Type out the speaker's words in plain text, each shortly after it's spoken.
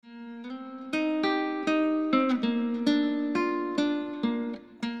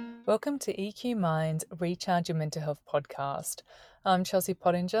Welcome to EQ Mind's Recharge Your Mental Health podcast. I'm Chelsea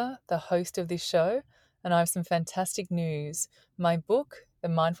Pottinger, the host of this show, and I have some fantastic news. My book, The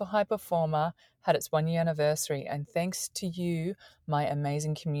Mindful High Performer, had its 1 year anniversary, and thanks to you, my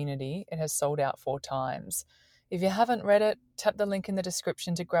amazing community, it has sold out 4 times. If you haven't read it, tap the link in the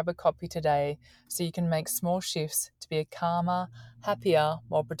description to grab a copy today so you can make small shifts to be a calmer, happier,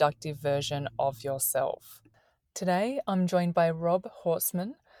 more productive version of yourself. Today, I'm joined by Rob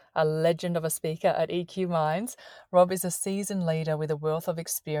Horstman, a legend of a speaker at EQ Minds. Rob is a seasoned leader with a wealth of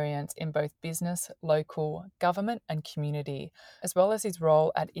experience in both business, local, government, and community. As well as his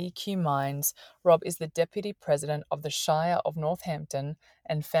role at EQ Minds, Rob is the Deputy President of the Shire of Northampton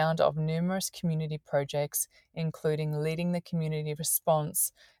and founder of numerous community projects, including leading the community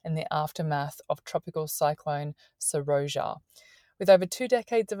response in the aftermath of Tropical Cyclone Saroja. With over 2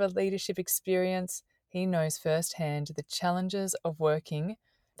 decades of leadership experience, he knows firsthand the challenges of working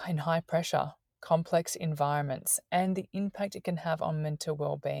in high pressure, complex environments and the impact it can have on mental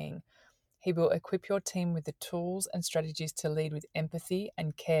well-being. He will equip your team with the tools and strategies to lead with empathy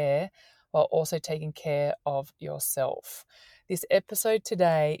and care while also taking care of yourself. This episode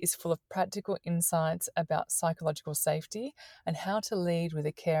today is full of practical insights about psychological safety and how to lead with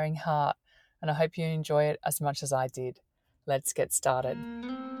a caring heart, and I hope you enjoy it as much as I did. Let's get started.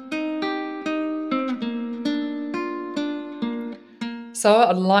 So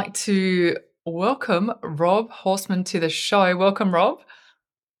I'd like to welcome Rob Horstman to the show. Welcome, Rob.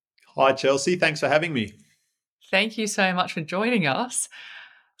 Hi, Chelsea. Thanks for having me. Thank you so much for joining us.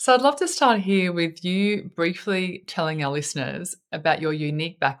 So I'd love to start here with you briefly telling our listeners about your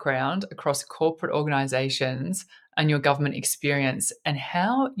unique background across corporate organisations and your government experience and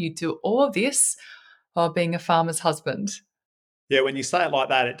how you do all of this while being a farmer's husband. Yeah, when you say it like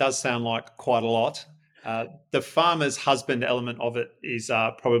that, it does sound like quite a lot. The farmer's husband element of it is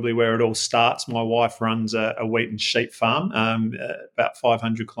probably where it all starts. My wife runs a wheat and sheep farm about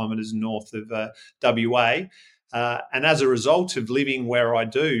 500 kilometres north of WA. And as a result of living where I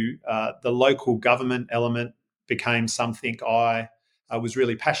do, the local government element became something I was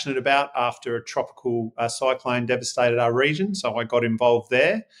really passionate about after a tropical cyclone devastated our region. So I got involved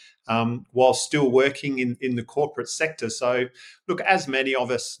there while still working in the corporate sector. So, look, as many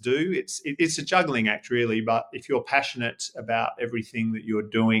of us do, it's a juggling act, really. But if you're passionate about everything that you're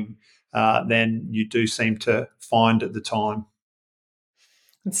doing, then you do seem to find at the time.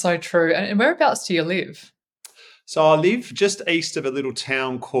 It's so true. And whereabouts do you live? So I live just east of a little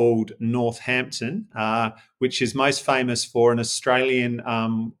town called Northampton, which is most famous for an Australian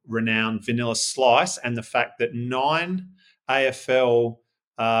renowned vanilla slice and the fact that 9 AFL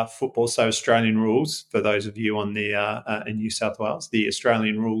football, so Australian rules, for those of you on the in New South Wales, the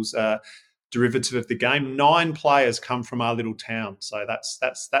Australian rules derivative of the game, 9 players come from our little town. So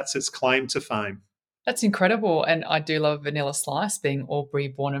that's its claim to fame. That's incredible. And I do love vanilla slice, being Albury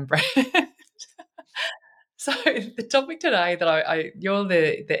born and bred. So the topic today that you're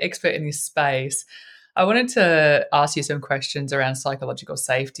the expert in this space. I wanted to ask you some questions around psychological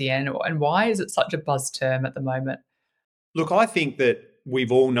safety and why is it such a buzz term at the moment? Look, I think that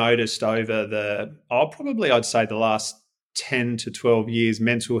we've all noticed over I'd say the last 10 to 12 years,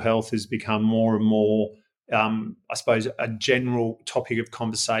 mental health has become more and more, I suppose, a general topic of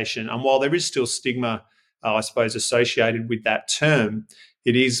conversation. And while there is still stigma, I suppose, associated with that term,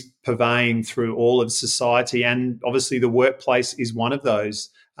 it is purveying through all of society. And obviously the workplace is one of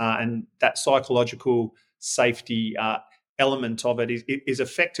those. And that psychological safety element of it is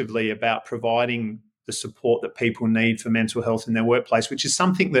effectively about providing the support that people need for mental health in their workplace, which is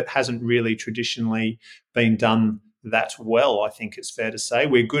something that hasn't really traditionally been done that well, I think it's fair to say.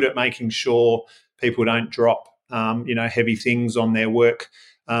 We're good at making sure people don't drop, heavy things on their work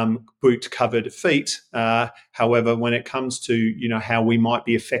boot-covered feet. However, when it comes to, how we might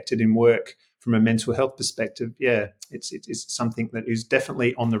be affected in work from a mental health perspective, it's something that is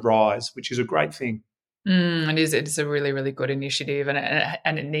definitely on the rise, which is a great thing. It is a really, really good initiative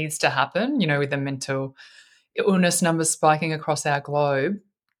and it needs to happen, with the mental illness numbers spiking across our globe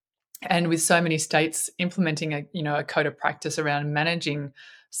and with so many states implementing a code of practice around managing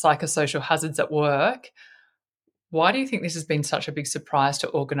psychosocial hazards at work. Why do you think this has been such a big surprise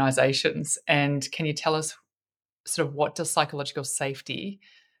to organisations? And can you tell us sort of what does psychological safety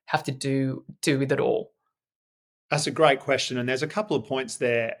have to do with it all? That's a great question. And there's a couple of points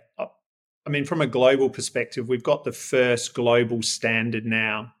there. I mean, from a global perspective, we've got the first global standard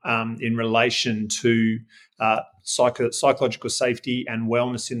now in relation to psychological safety and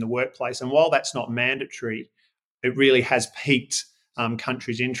wellness in the workplace. And while that's not mandatory, it really has peaked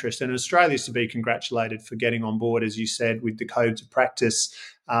country's interest. And Australia's to be congratulated for getting on board, as you said, with the codes of practice,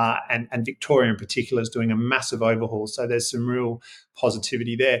 and Victoria in particular is doing a massive overhaul. So there's some real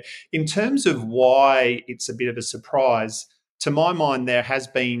positivity there. In terms of why it's a bit of a surprise, to my mind, there has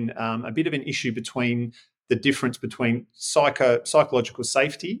been a bit of an issue between the difference between psychological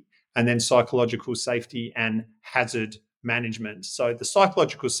safety and then psychological safety and hazard management. So the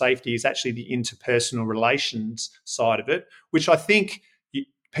psychological safety is actually the interpersonal relations side of it, which I think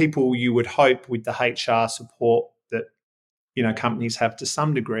people, you would hope, with the HR support that companies have to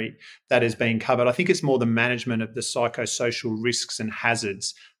some degree, that is being covered. I think it's more the management of the psychosocial risks and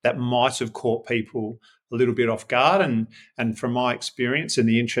hazards that might have caught people a little bit off guard. And from my experience and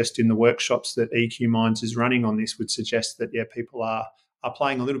the interest in the workshops that EQ Minds is running on this would suggest that, people are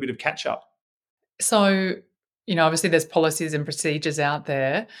playing a little bit of catch up. So, obviously there's policies and procedures out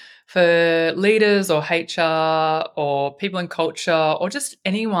there for leaders or HR or people in culture or just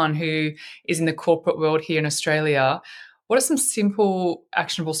anyone who is in the corporate world here in Australia. What are some simple,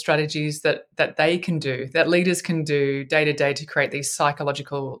 actionable strategies that they can do, that leaders can do day to day to create these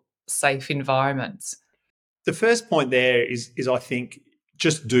psychological safe environments? The first point there is I think,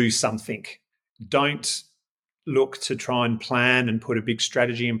 just do something. Don't look to try and plan and put a big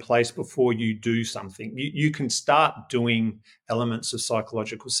strategy in place before you do something. You can start doing elements of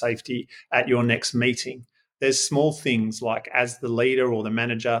psychological safety at your next meeting. There's small things like, as the leader or the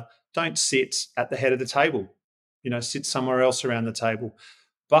manager, don't sit at the head of the table. Sit somewhere else around the table.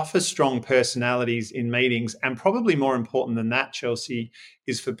 Buffer strong personalities in meetings. And probably more important than that, Chelsea,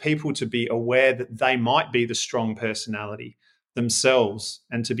 is for people to be aware that they might be the strong personality themselves,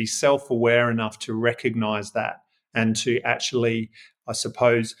 and to be self-aware enough to recognize that, and to actually, I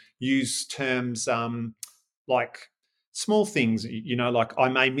suppose, use terms like small things, like, I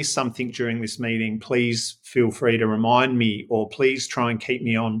may miss something during this meeting. Please feel free to remind me, or please try and keep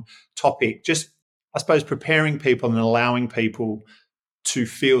me on topic. Just, I suppose, preparing people and allowing people to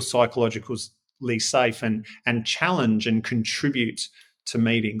feel psychologically safe and challenge and contribute to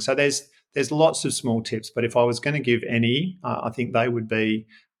meetings. So there's lots of small tips, but if I was going to give any, I think they would be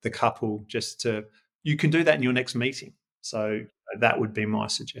the couple. You can do that in your next meeting. So that would be my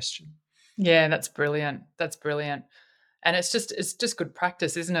suggestion. Yeah, that's brilliant. That's brilliant. And it's just good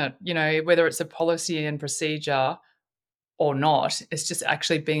practice, isn't it? Whether it's a policy and procedure or not, it's just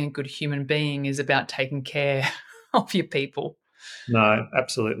actually being a good human being is about taking care of your people. No,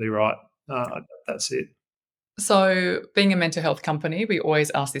 absolutely right. That's it. So, being a mental health company, we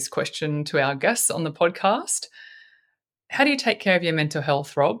always ask this question to our guests on the podcast. How do you take care of your mental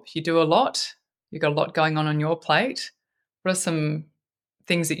health, Rob? You do a lot. You've got a lot going on your plate. What are some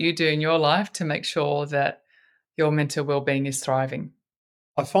things that you do in your life to make sure that your mental well-being is thriving?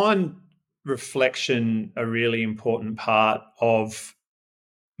 I find reflection a really important part of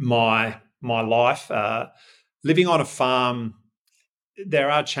my life. Living on a farm, there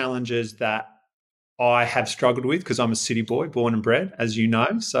are challenges that I have struggled with because I'm a city boy, born and bred, as you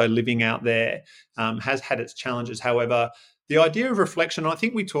know. So living out there has had its challenges. However, the idea of reflection, I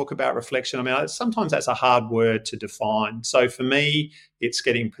think we talk about reflection. I mean, sometimes that's a hard word to define. So for me, it's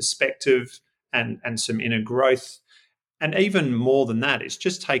getting perspective and some inner growth. And even more than that, it's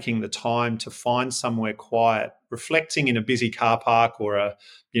just taking the time to find somewhere quiet. Reflecting in a busy car park or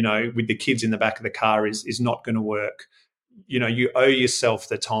with the kids in the back of the car is not going to work. You owe yourself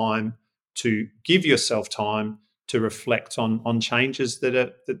the time to give yourself time to reflect on changes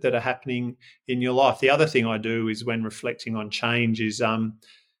that are happening in your life. The other thing I do is, when reflecting on change, is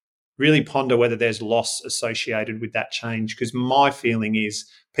really ponder whether there's loss associated with that change. Because my feeling is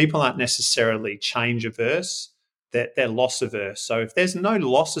people aren't necessarily change averse, they're loss averse. So if there's no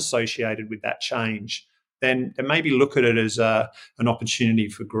loss associated with that change, then maybe look at it as an opportunity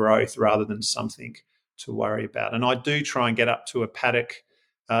for growth rather than something to worry about. And I do try and get up to a paddock.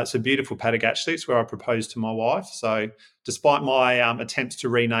 It's a beautiful paddock, actually. It's where I proposed to my wife. So despite my attempts to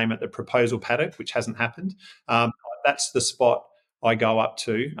rename it the proposal paddock, which hasn't happened, that's the spot I go up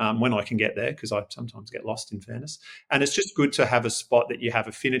to when I can get there, because I sometimes get lost, in fairness. And it's just good to have a spot that you have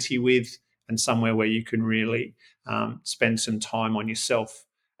affinity with, and somewhere where you can really spend some time on yourself,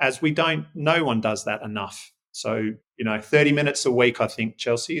 as no one does that enough. So, 30 minutes a week, I think,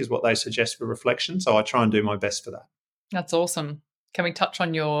 Chelsea, is what they suggest for reflection. So I try and do my best for that. That's awesome. Can we touch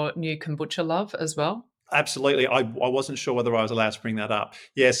on your new kombucha love as well? Absolutely. I wasn't sure whether I was allowed to bring that up.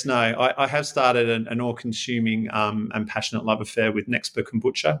 Yes, no, I have started an all-consuming and passionate love affair with Nextber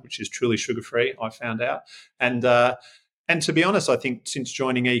kombucha, which is truly sugar-free, I found out. And to be honest, I think since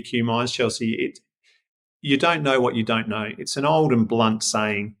joining EQ Minds, Chelsea, you don't know what you don't know. It's an old and blunt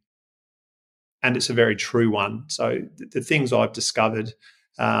saying. and it's a very true one. So the things I've discovered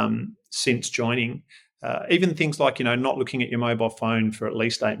since joining, even things like, not looking at your mobile phone for at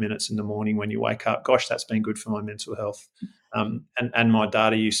least 8 minutes in the morning when you wake up. Gosh, that's been good for my mental health, and my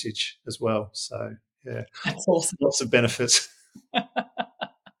data usage as well. So yeah, That's awesome. lots of benefits.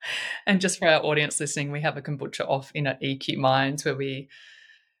 And just for our audience listening, we have a kombucha off in at EQ Minds where we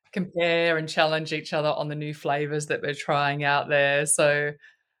compare and challenge each other on the new flavors that we're trying out there. So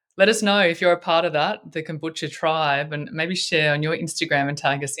let us know if you're a part of that, the kombucha tribe, and maybe share on your Instagram and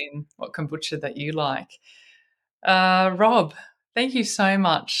tag us in what kombucha that you like. Rob, thank you so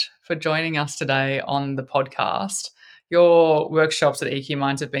much for joining us today on the podcast. Your workshops at EQ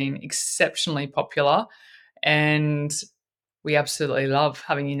Minds have been exceptionally popular, and we absolutely love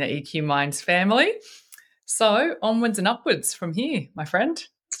having you in the EQ Minds family. So onwards and upwards from here, my friend.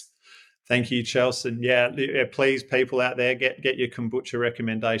 Thank you, Chelsea. Yeah, please, people out there, get your kombucha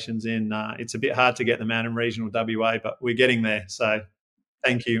recommendations in. It's a bit hard to get them out in regional WA, but we're getting there. So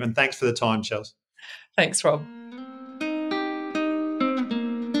thank you. And thanks for the time, Chelsea. Thanks, Rob.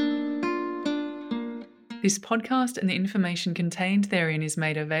 This podcast and the information contained therein is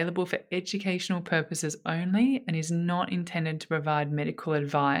made available for educational purposes only and is not intended to provide medical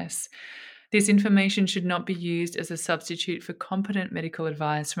advice. This information should not be used as a substitute for competent medical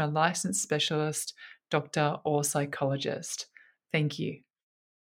advice from a licensed specialist, doctor, or psychologist. Thank you.